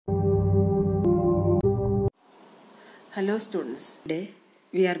Hello students, today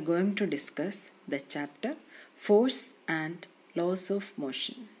we are going to discuss the chapter Force and Laws of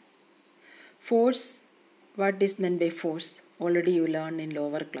Motion. Force, what is meant by force? Already you learned in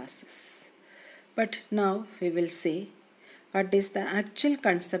lower classes. But now we will see what is the actual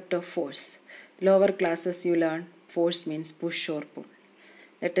concept of force. Lower classes you learn force means push or pull.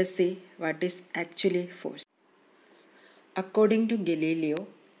 Let us see what is actually force. According to Galileo,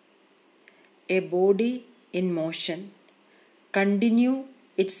 a body in motion continue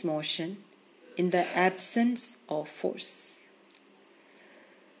its motion in the absence of force.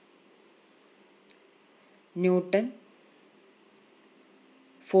 Newton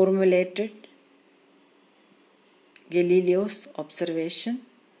formulated Galileo's observation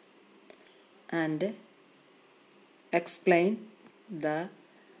and explained the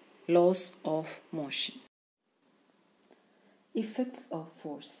laws of motion. Effects of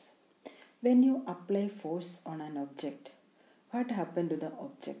force. When you apply force on an object, what happens to the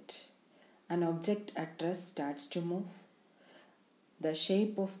object? An object at rest starts to move. The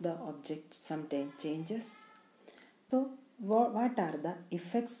shape of the object sometimes changes. So, what are the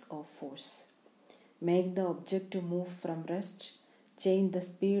effects of force? Make the object to move from rest, change the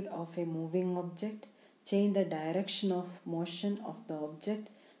speed of a moving object, change the direction of motion of the object,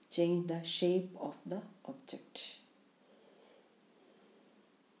 change the shape of the object.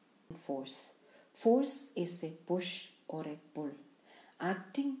 Force. Force is a push or a pull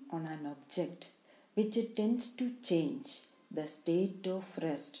acting on an object which tends to change the state of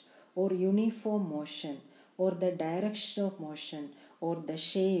rest or uniform motion or the direction of motion or the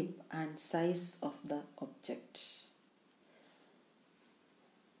shape and size of the object.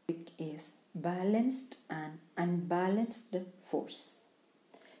 It is balanced and unbalanced force.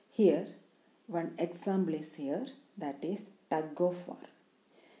 Here one example is here, that is tug of war.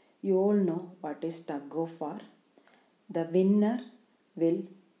 You all know what is tug of war. The winner will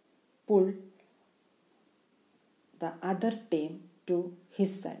pull the other team to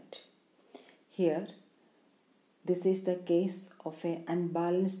his side. Here, this is the case of an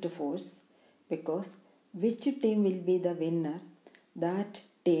unbalanced force because which team will be the winner, that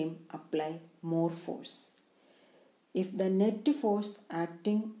team apply more force. If the net force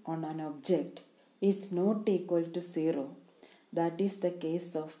acting on an object is not equal to 0, that is the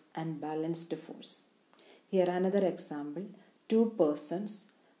case of unbalanced force. Here another example, two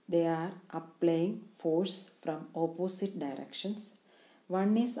persons, they are applying force from opposite directions.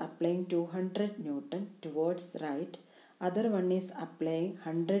 One is applying 200 Newton towards right, other one is applying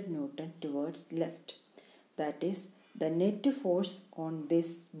 100 Newton towards left. That is the net force on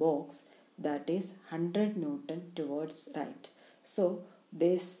this box, that is 100 Newton towards right. So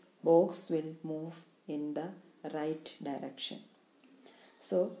this box will move in the right direction.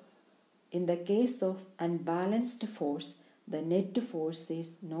 So in the case of unbalanced force, the net force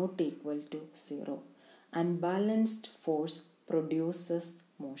is not equal to 0. Unbalanced force produces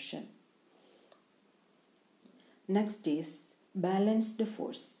motion. Next is balanced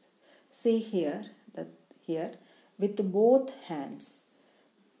force. See here with both hands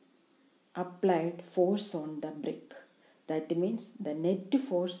applied force on the brick. That means the net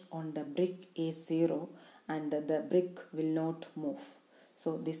force on the brick is 0 and the brick will not move.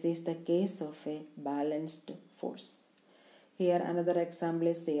 So this is the case of a balanced force. Here another example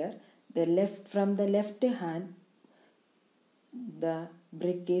is here. From the left hand, the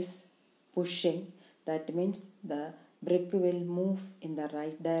brick is pushing. That means the brick will move in the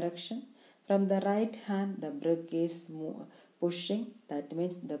right direction. From the right hand, the brick is pushing. That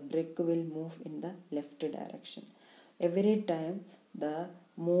means the brick will move in the left direction. Every time the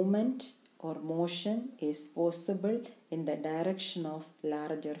movement or motion is possible in the direction of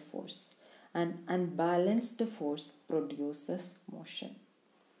larger force. An unbalanced force produces motion.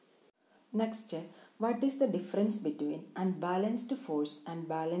 Next, what is the difference between unbalanced force and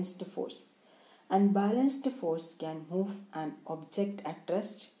balanced force? Unbalanced force can move an object at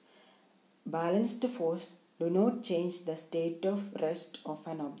rest. Balanced force do not change the state of rest of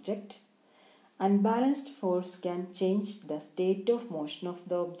an object. Unbalanced force can change the state of motion of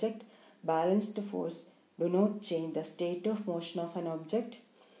the object. Balanced force do not change the state of motion of an object.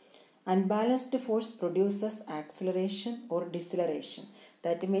 Unbalanced force produces acceleration or deceleration.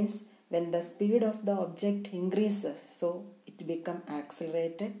 That means when the speed of the object increases, so it becomes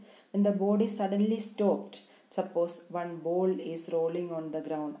accelerated. When the body suddenly stopped, suppose one ball is rolling on the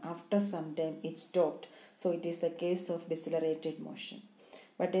ground, after some time it stopped, so it is the case of decelerated motion.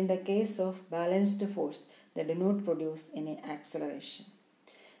 But in the case of balanced force, they do not produce any acceleration.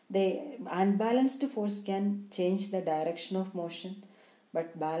 The unbalanced force can change the direction of motion,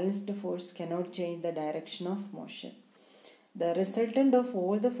 but balanced force cannot change the direction of motion. The resultant of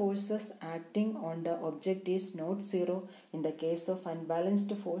all the forces acting on the object is not zero in the case of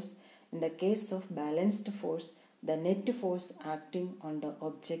unbalanced force. In the case of balanced force, the net force acting on the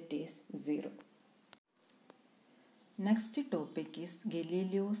object is zero. Next topic is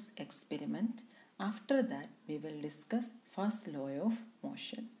Galileo's experiment. After that, we will discuss first law of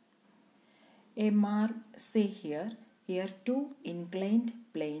motion. Say here two inclined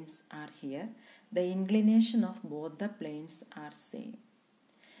planes are here. The inclination of both the planes are same.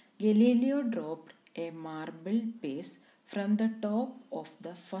 Galileo dropped a marble piece from the top of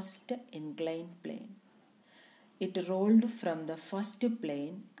the first inclined plane. It rolled from the first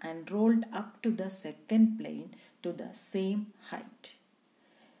plane and rolled up to the second plane to the same height.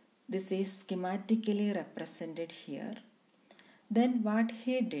 This is schematically represented here. Then what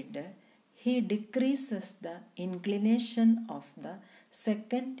he did, he decreases the inclination of the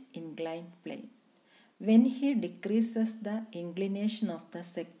second inclined plane. When he decreases the inclination of the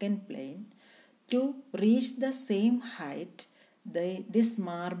second plane to reach the same height, this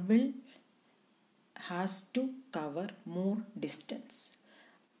marble has to cover more distance.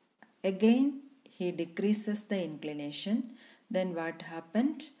 Again, he decreases the inclination. Then what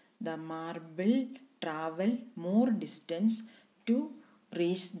happened? The marble traveled more distance to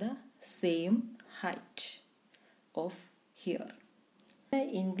reach the same height of here. The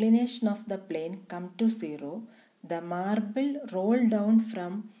inclination of the plane come to zero. The marble roll down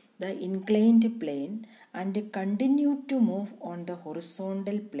from the inclined plane and continue to move on the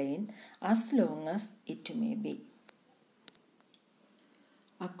horizontal plane as long as it may be.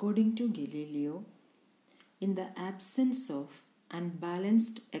 According to Galileo, in the absence of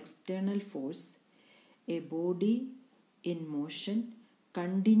unbalanced external force, a body in motion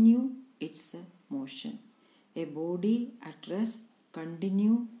continue its motion. A body at rest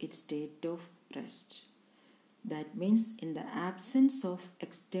continue its state of rest. That means in the absence of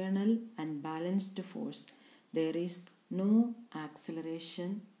external unbalanced force, there is no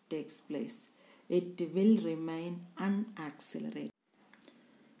acceleration takes place. It will remain unaccelerated.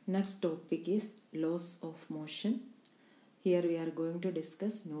 Next topic is laws of motion. Here we are going to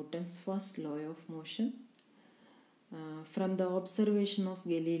discuss Newton's first law of motion. From the observation of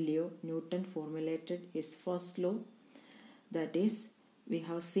Galileo, Newton formulated his first law. That is, we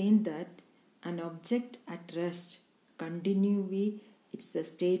have seen that an object at rest continue its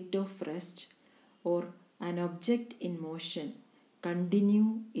state of rest, or an object in motion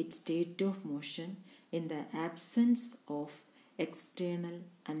continue its state of motion in the absence of external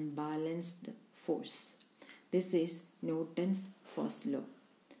unbalanced force. This is Newton's first law.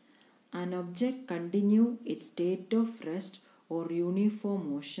 An object continue its state of rest or uniform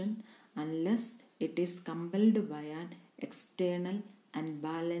motion unless it is compelled by an external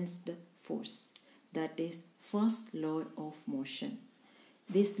unbalanced force. That is first law of motion.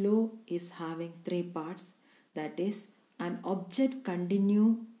 This law is having three parts. That is, an object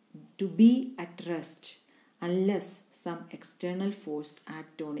continue to be at rest unless some external force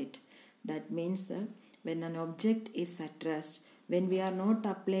act on it. That means when an object is at rest, when we are not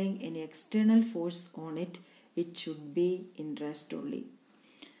applying any external force on it, it should be in rest only.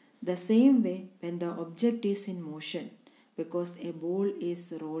 The same way, when the object is in motion, because a ball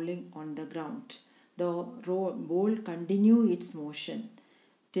is rolling on the ground, the ball continue its motion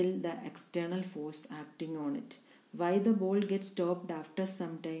till the external force acting on it. Why the ball gets stopped after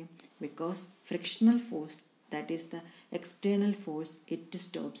some time? Because frictional force, that is the external force, it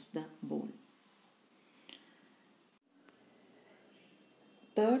stops the ball.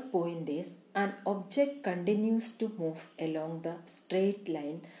 Third point is, an object continues to move along the straight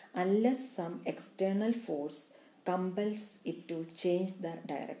line unless some external force compels it to change the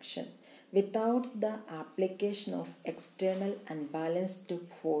direction. Without the application of external unbalanced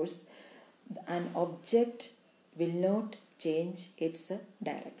force, an object will not change its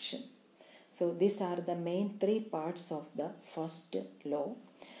direction. So these are the main three parts of the first law.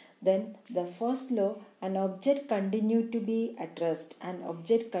 Then the first law, an object continue to be at rest, an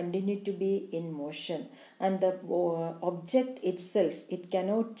object continue to be in motion, and the object itself, it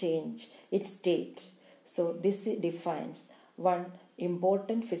cannot change its state. So this defines one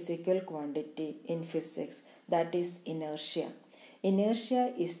important physical quantity in physics, that is inertia.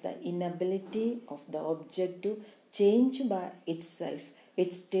 Inertia is the inability of the object to change by itself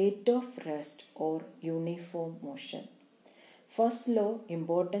its state of rest or uniform motion. First law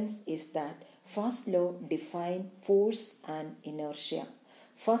importance is that first law define force and inertia.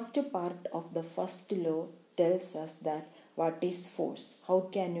 First part of the first law tells us that what is force. How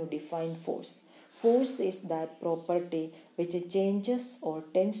can you define force? Force is that property which changes or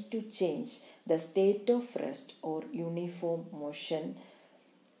tends to change the state of rest or uniform motion.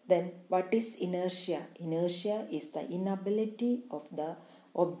 Then what is inertia? Inertia is the inability of the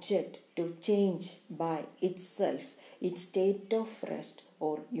object to change by itself its state of rest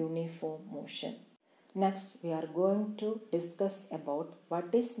or uniform motion. Next, we are going to discuss about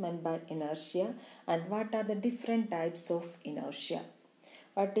what is meant by inertia and what are the different types of inertia.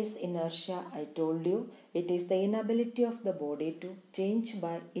 What is inertia? I told you, it is the inability of the body to change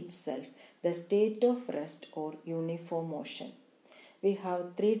by itself the state of rest or uniform motion. We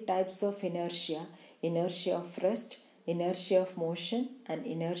have three types of inertia: inertia of rest, inertia of motion, and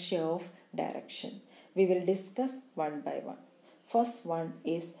inertia of direction. We will discuss one by one. First one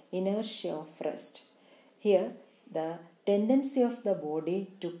is inertia of rest. Here, the tendency of the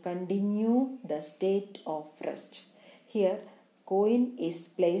body to continue the state of rest. Here, coin is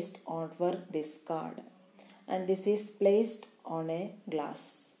placed over this card and this is placed on a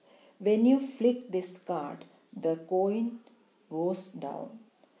glass. When you flick this card, the coin goes down.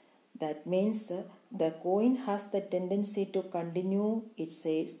 That means the coin has the tendency to continue its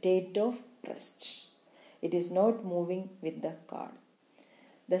state of rest. It is not moving with the card.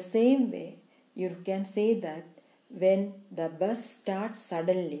 The same way, you can say that when the bus starts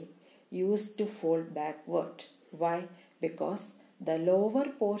suddenly, you used to fall backward. Why? Because the lower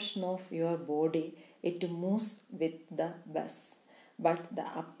portion of your body, it moves with the bus, but the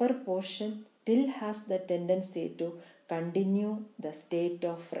upper portion still has the tendency to continue the state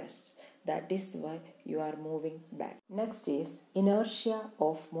of rest. That is why you are moving back. Next is inertia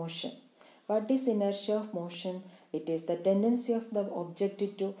of motion. What is inertia of motion? It is the tendency of the object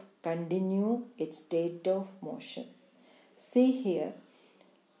to continue its state of motion. See here,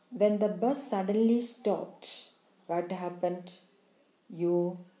 when the bus suddenly stopped, what happened?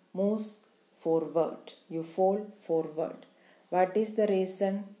 You move forward, you fall forward. What is the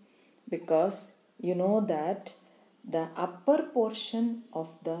reason? Because you know that the upper portion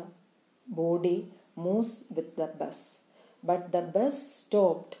of the body moves with the bus, but the bus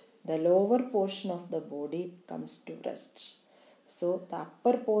stopped, the lower portion of the body comes to rest. So the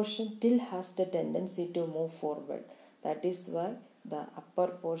upper portion still has the tendency to move forward. That is why the upper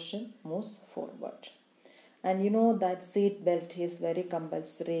portion moves forward. And you know that seat belt is very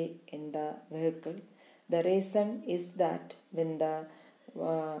compulsory in the vehicle. The reason is that when the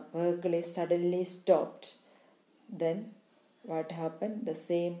vehicle is suddenly stopped, then what happened? The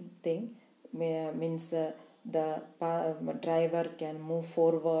same thing means the driver can move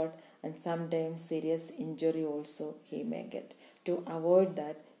forward and sometimes serious injury also he may get. To avoid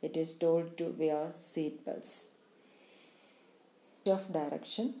that, it is told to wear seat belts. Of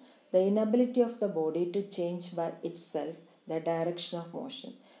direction, the inability of the body to change by itself the direction of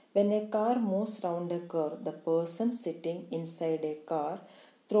motion. When a car moves round a curve, the person sitting inside a car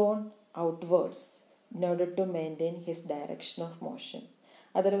thrown outwards in order to maintain his direction of motion.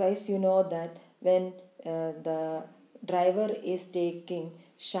 Otherwise, you know that when the driver is taking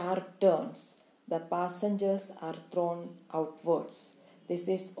sharp turns, the passengers are thrown outwards. This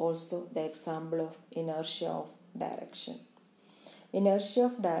is also the example of inertia of direction. Inertia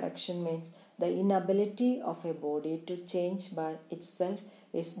of direction means the inability of a body to change by itself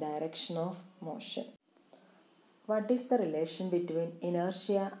its direction of motion. What is the relation between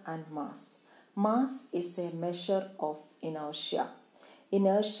inertia and mass? Mass is a measure of inertia.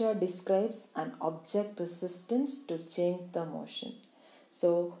 Inertia describes an object resistance to change the motion.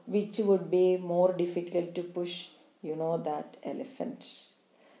 So, which would be more difficult to push? You know that elephant.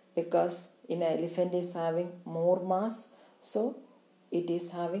 Because an elephant is having more mass, so it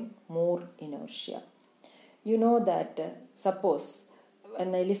is having more inertia. You know that suppose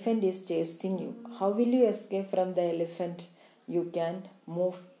an elephant is chasing you, how will you escape from the elephant? You can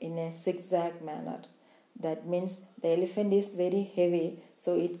move in a zigzag manner. That means the elephant is very heavy,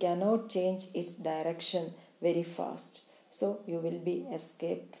 so it cannot change its direction very fast. So you will be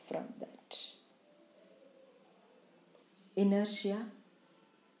escaped from that. Inertia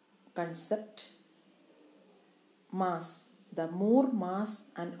concept. Mass. The more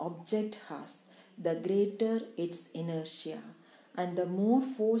mass an object has, the greater its inertia and the more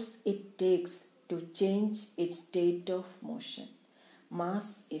force it takes to change its state of motion.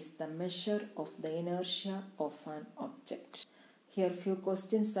 Mass is the measure of the inertia of an object. Here few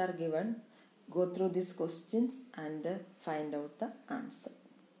questions are given. Go through these questions and find out the answer.